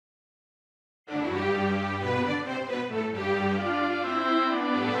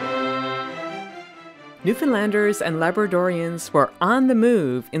Newfoundlanders and Labradorians were on the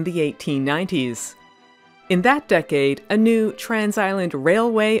move in the 1890s. In that decade, a new trans-island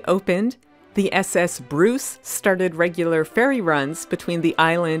railway opened, the SS Bruce started regular ferry runs between the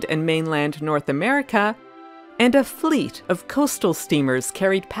island and mainland North America, and a fleet of coastal steamers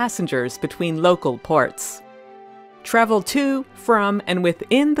carried passengers between local ports. Travel to, from, and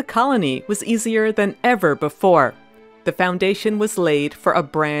within the colony was easier than ever before. The foundation was laid for a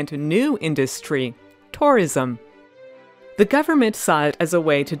brand new industry: tourism. The government saw it as a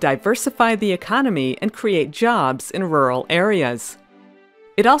way to diversify the economy and create jobs in rural areas.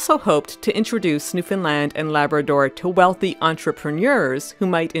 It also hoped to introduce Newfoundland and Labrador to wealthy entrepreneurs who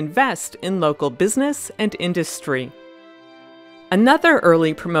might invest in local business and industry. Another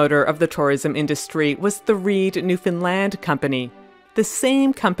early promoter of the tourism industry was the Reed Newfoundland Company, the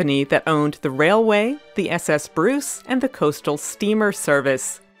same company that owned the railway, the SS Bruce, and the coastal steamer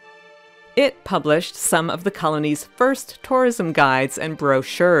service. It published some of the colony's first tourism guides and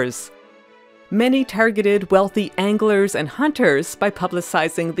brochures. Many targeted wealthy anglers and hunters by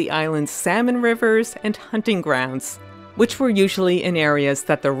publicizing the island's salmon rivers and hunting grounds, which were usually in areas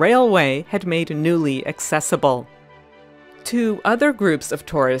that the railway had made newly accessible. Two other groups of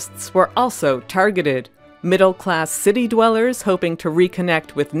tourists were also targeted: middle-class city dwellers hoping to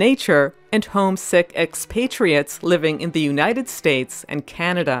reconnect with nature, and homesick expatriates living in the United States and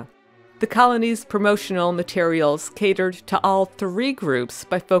Canada. The colony's promotional materials catered to all three groups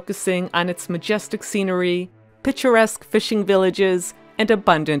by focusing on its majestic scenery, picturesque fishing villages, and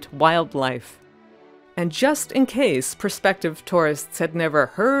abundant wildlife. And just in case prospective tourists had never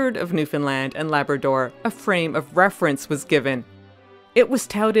heard of Newfoundland and Labrador, a frame of reference was given. It was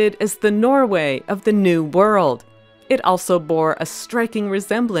touted as the Norway of the New World. It also bore a striking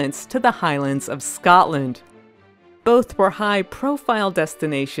resemblance to the Highlands of Scotland. Both were high-profile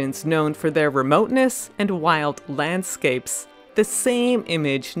destinations known for their remoteness and wild landscapes, the same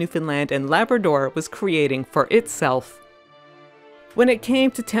image Newfoundland and Labrador was creating for itself. When it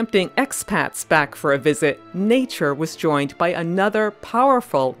came to tempting expats back for a visit, nature was joined by another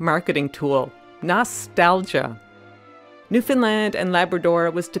powerful marketing tool: nostalgia. Newfoundland and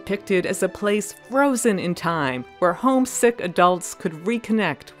Labrador was depicted as a place frozen in time, where homesick adults could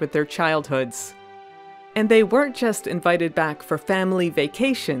reconnect with their childhoods. And they weren't just invited back for family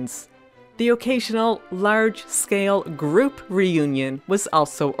vacations. The occasional large-scale group reunion was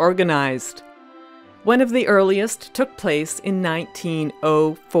also organized. One of the earliest took place in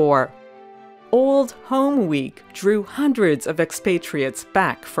 1904. Old Home Week drew hundreds of expatriates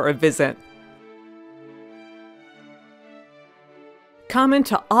back for a visit. Common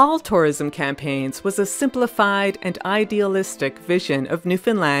to all tourism campaigns was a simplified and idealistic vision of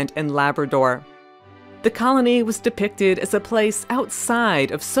Newfoundland and Labrador. The colony was depicted as a place outside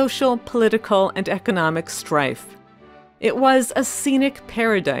of social, political, and economic strife. It was a scenic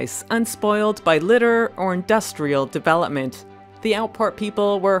paradise, unspoiled by litter or industrial development. The outport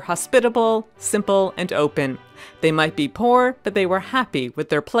people were hospitable, simple, and open. They might be poor, but they were happy with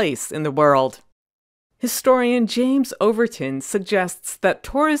their place in the world. Historian James Overton suggests that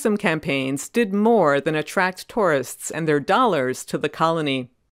tourism campaigns did more than attract tourists and their dollars to the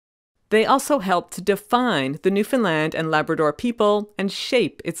colony. They also helped to define the Newfoundland and Labrador people and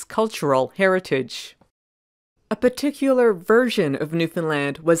shape its cultural heritage. A particular version of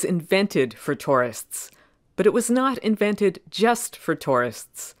Newfoundland was invented for tourists, but it was not invented just for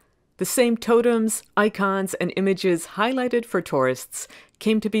tourists. The same totems, icons, and images highlighted for tourists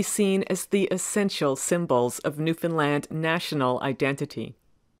came to be seen as the essential symbols of Newfoundland national identity.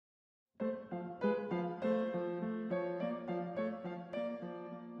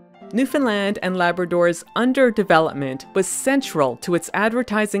 Newfoundland and Labrador's underdevelopment was central to its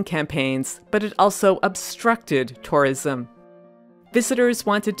advertising campaigns, but it also obstructed tourism. Visitors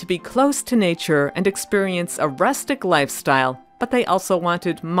wanted to be close to nature and experience a rustic lifestyle, but they also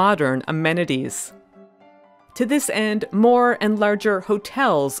wanted modern amenities. To this end, more and larger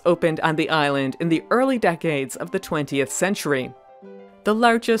hotels opened on the island in the early decades of the 20th century. The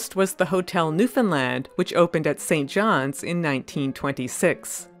largest was the Hotel Newfoundland, which opened at St. John's in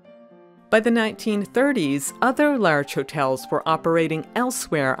 1926. By the 1930s, other large hotels were operating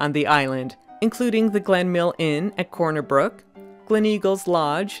elsewhere on the island, including the Glenmill Inn at Corner Brook, Gleneagles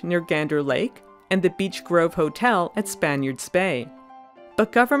Lodge near Gander Lake, and the Beach Grove Hotel at Spaniards Bay.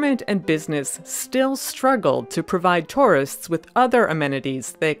 But government and business still struggled to provide tourists with other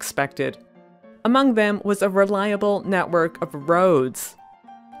amenities they expected. Among them was a reliable network of roads.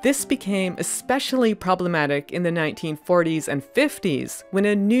 This became especially problematic in the 1940s and 50s, when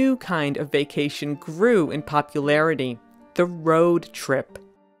a new kind of vacation grew in popularity: the road trip.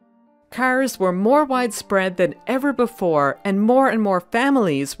 Cars were more widespread than ever before, and more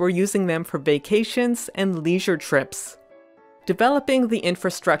families were using them for vacations and leisure trips. Developing the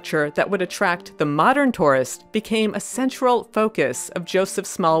infrastructure that would attract the modern tourist became a central focus of Joseph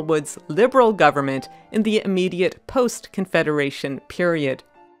Smallwood's Liberal government in the immediate post-Confederation period.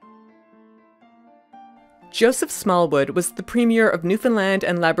 Joseph Smallwood was the Premier of Newfoundland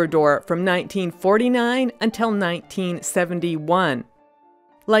and Labrador from 1949 until 1971.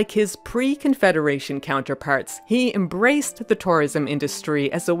 Like his pre-Confederation counterparts, he embraced the tourism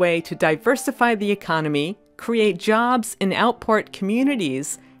industry as a way to diversify the economy, create jobs in outport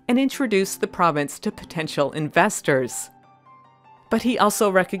communities, and introduce the province to potential investors. But he also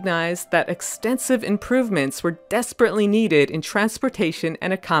recognized that extensive improvements were desperately needed in transportation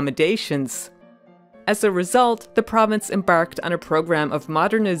and accommodations. As a result, the province embarked on a program of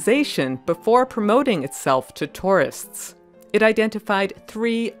modernization before promoting itself to tourists. It identified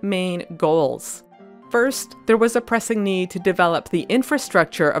three main goals. First, there was a pressing need to develop the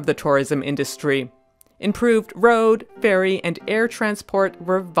infrastructure of the tourism industry. Improved road, ferry, and air transport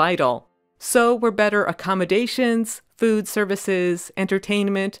were vital. So were better accommodations, food services,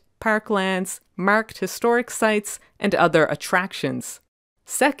 entertainment, parklands, marked historic sites, and other attractions.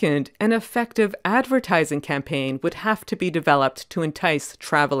 Second, an effective advertising campaign would have to be developed to entice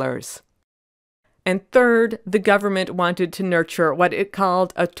travelers. And third, the government wanted to nurture what it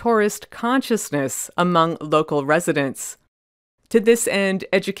called a tourist consciousness among local residents. To this end,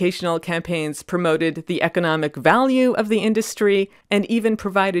 educational campaigns promoted the economic value of the industry and even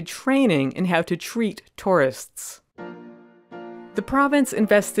provided training in how to treat tourists. The province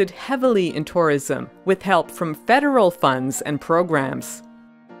invested heavily in tourism with help from federal funds and programs.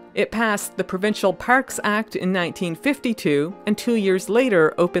 It passed the Provincial Parks Act in 1952 and 2 years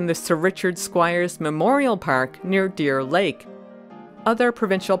later opened the Sir Richard Squires Memorial Park near Deer Lake. Other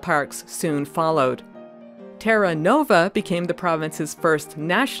provincial parks soon followed. Terra Nova became the province's first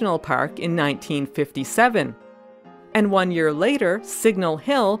national park in 1957. And 1 year later, Signal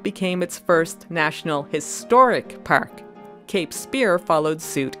Hill became its first national historic park. Cape Spear followed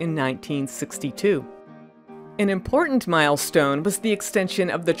suit in 1962. An important milestone was the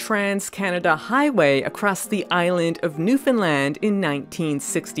extension of the Trans-Canada Highway across the island of Newfoundland in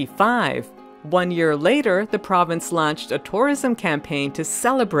 1965. 1 year later, the province launched a tourism campaign to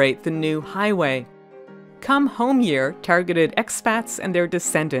celebrate the new highway. Come Home Year targeted expats and their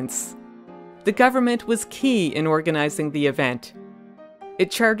descendants. The government was key in organizing the event.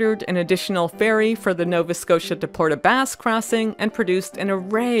 It chartered an additional ferry for the Nova Scotia to Port aux Basques crossing and produced an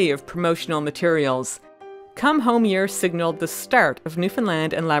array of promotional materials. Come Home Year signaled the start of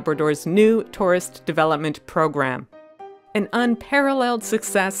Newfoundland and Labrador's new tourist development program. An unparalleled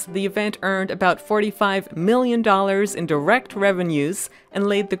success, the event earned about $45 million in direct revenues and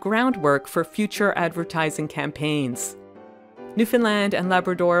laid the groundwork for future advertising campaigns. Newfoundland and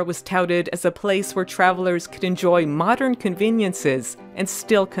Labrador was touted as a place where travelers could enjoy modern conveniences and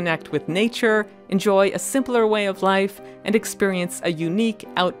still connect with nature, enjoy a simpler way of life, and experience a unique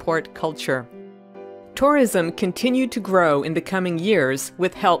outport culture. Tourism continued to grow in the coming years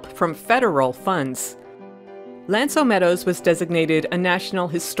with help from federal funds. L'Anse aux Meadows was designated a National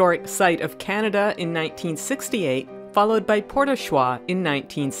Historic Site of Canada in 1968, followed by Port aux Choix in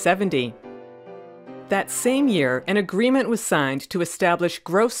 1970. That same year, an agreement was signed to establish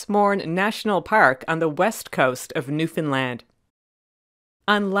Gros Morne National Park on the west coast of Newfoundland.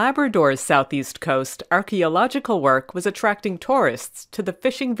 On Labrador's southeast coast, archaeological work was attracting tourists to the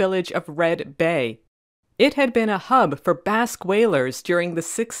fishing village of Red Bay. It had been a hub for Basque whalers during the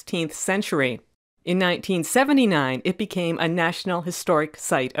 16th century. In 1979, it became a National Historic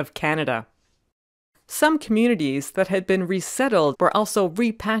Site of Canada. Some communities that had been resettled were also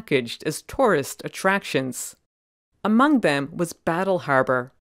repackaged as tourist attractions. Among them was Battle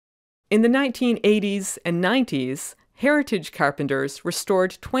Harbour. In the 1980s and 90s, heritage carpenters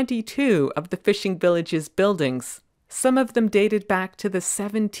restored 22 of the fishing village's buildings. Some of them dated back to the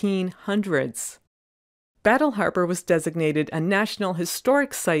 1700s. Battle Harbour was designated a National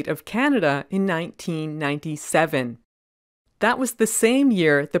Historic Site of Canada in 1997. That was the same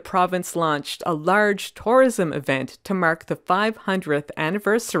year the province launched a large tourism event to mark the 500th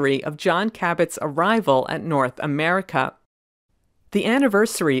anniversary of John Cabot's arrival at North America. The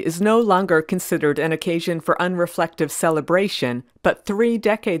anniversary is no longer considered an occasion for unreflective celebration, but 3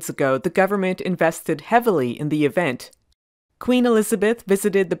 decades ago the government invested heavily in the event. Queen Elizabeth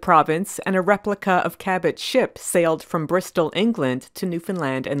visited the province and a replica of Cabot's ship sailed from Bristol, England to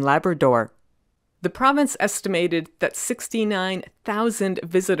Newfoundland and Labrador. The province estimated that 69,000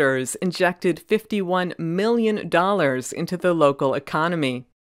 visitors injected $51 million into the local economy.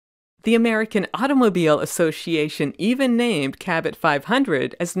 The American Automobile Association even named Cabot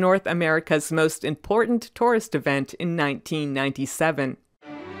 500 as North America's most important tourist event in 1997.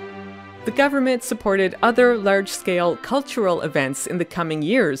 The government supported other large-scale cultural events in the coming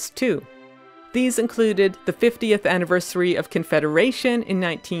years, too. These included the 50th anniversary of Confederation in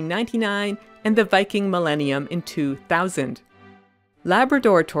 1999 and the Viking Millennium in 2000.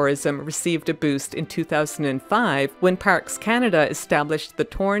 Labrador tourism received a boost in 2005 when Parks Canada established the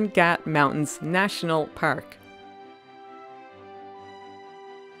Torn Ghat Mountains National Park.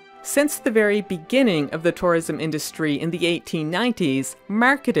 Since the very beginning of the tourism industry in the 1890s,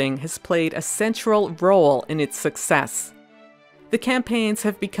 marketing has played a central role in its success. The campaigns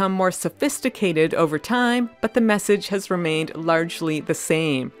have become more sophisticated over time, but the message has remained largely the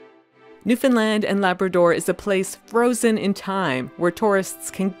same. Newfoundland and Labrador is a place frozen in time where tourists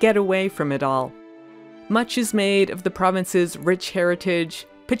can get away from it all. Much is made of the province's rich heritage,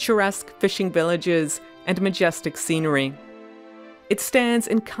 picturesque fishing villages, and majestic scenery. It stands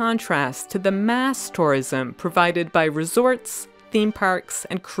in contrast to the mass tourism provided by resorts, theme parks,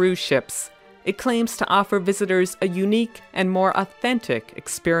 and cruise ships. It claims to offer visitors a unique and more authentic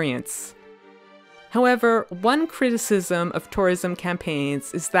experience. However, one criticism of tourism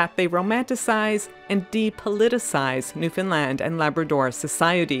campaigns is that they romanticize and depoliticize Newfoundland and Labrador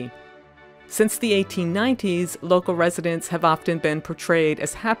society. Since the 1890s, local residents have often been portrayed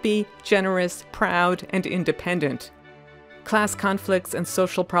as happy, generous, proud, and independent. Class conflicts and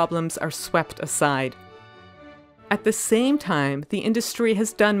social problems are swept aside. At the same time, the industry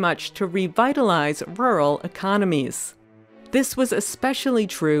has done much to revitalize rural economies. This was especially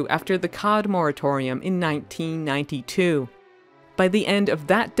true after the cod moratorium in 1992. By the end of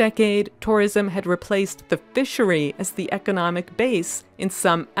that decade, tourism had replaced the fishery as the economic base in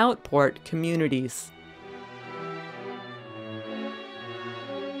some outport communities.